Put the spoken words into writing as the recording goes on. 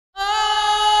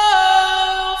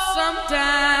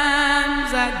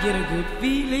I get a good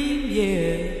feeling,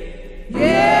 yeah.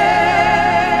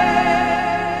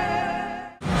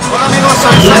 Hola amigos,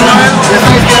 soy Sak Noel y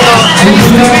estáis viendo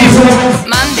Intervista.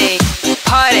 Monday,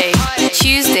 party.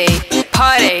 Tuesday,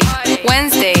 party.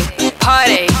 Wednesday,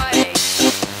 party.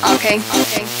 Okay.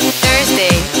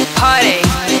 Thursday, party.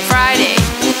 Friday,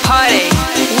 party.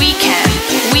 Weekend,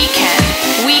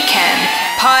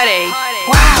 party.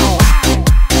 Wow.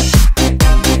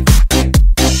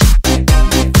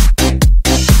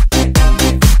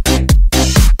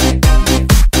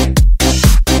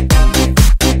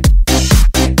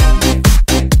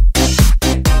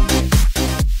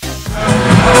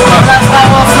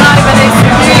 Estamos live en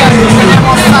SIca,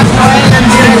 tenemos Sak Noel en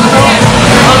directo.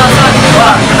 Hola Sak, ¿qué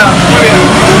tal? Muy bien,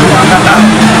 encantado.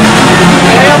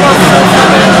 Queríamos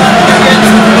saber qué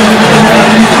piensas.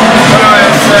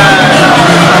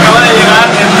 Bueno, acaba de llegar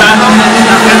temprano,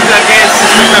 la gente aquí es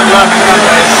espectacular, me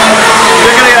encanta. Yo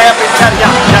quería ir a pinchar ya,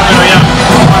 pero ya.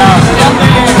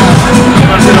 De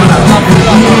Barcelona.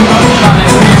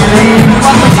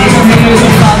 ¿Cuántos años tienes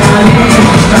estado?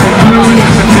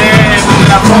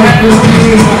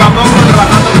 Poco a poco,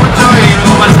 trabajando mucho y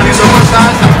luego van saliendo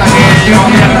cosas hasta que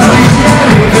llegamos a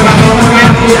funcionando muy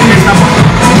bien y aquí estamos.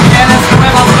 ¿Tienes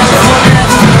nuevas canciones?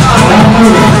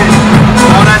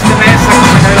 Ahora este mes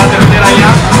sacaré la tercera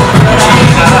ya y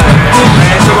nada, me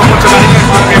he hecho con mucho cariño y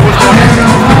espero que guste mucho.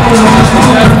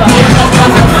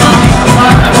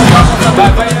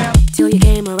 Till you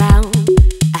came around,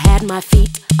 I had my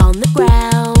feet on the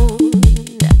ground.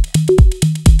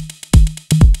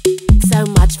 So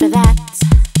much for that.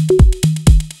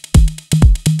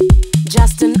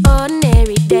 Just an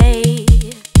ordinary day.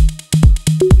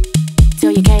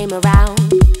 Till you came around,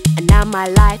 and now my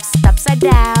life's upside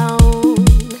down.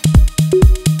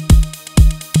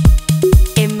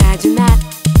 Imagine that.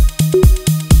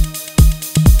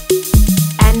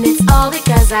 And it's all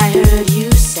because I heard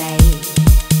you say.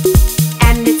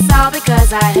 And it's all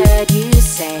because I heard you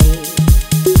say.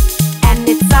 And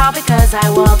it's all because I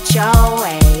walked your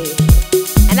way.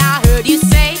 And I heard you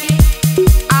say,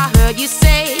 I heard you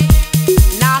say,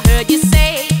 and I heard you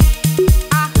say,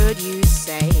 I heard you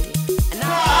say.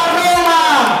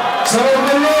 Allora, sono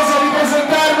orgoglioso di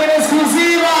presentarvi in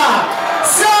esclusiva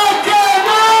Sak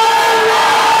Noel!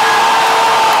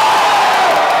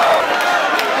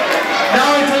 Now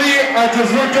Italy, I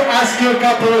just want to ask you a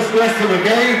couple of questions,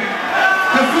 okay?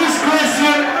 The first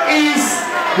question is,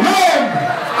 Rome,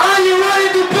 are you ready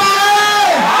to party?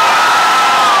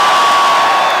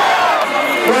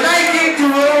 When I came to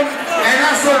Rome and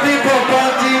I saw people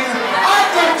partying, I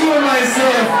thought to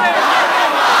myself,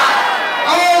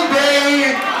 all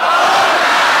day,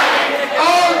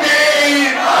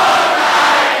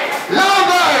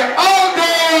 lover, all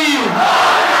day,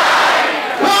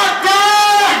 what the?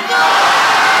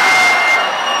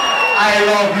 I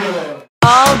love you.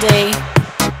 All day,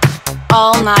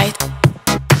 all night.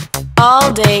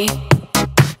 All day,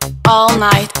 all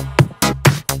night.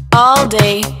 All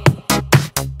day,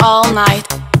 all night.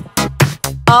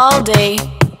 All day,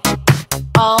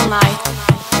 all night.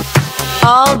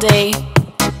 All day,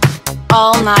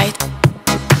 all night.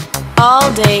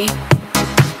 All day,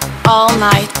 all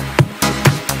night.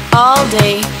 All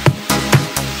day,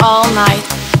 all night.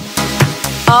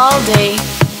 All day,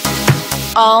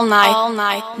 all night. All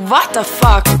night. What the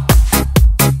fuck?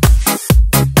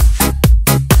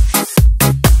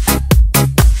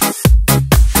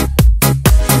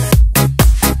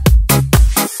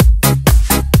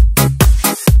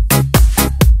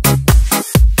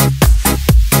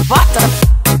 What the?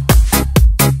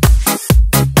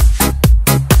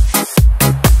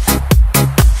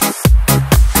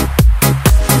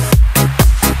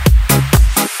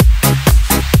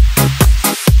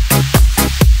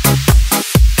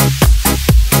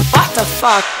 What the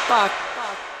fuck?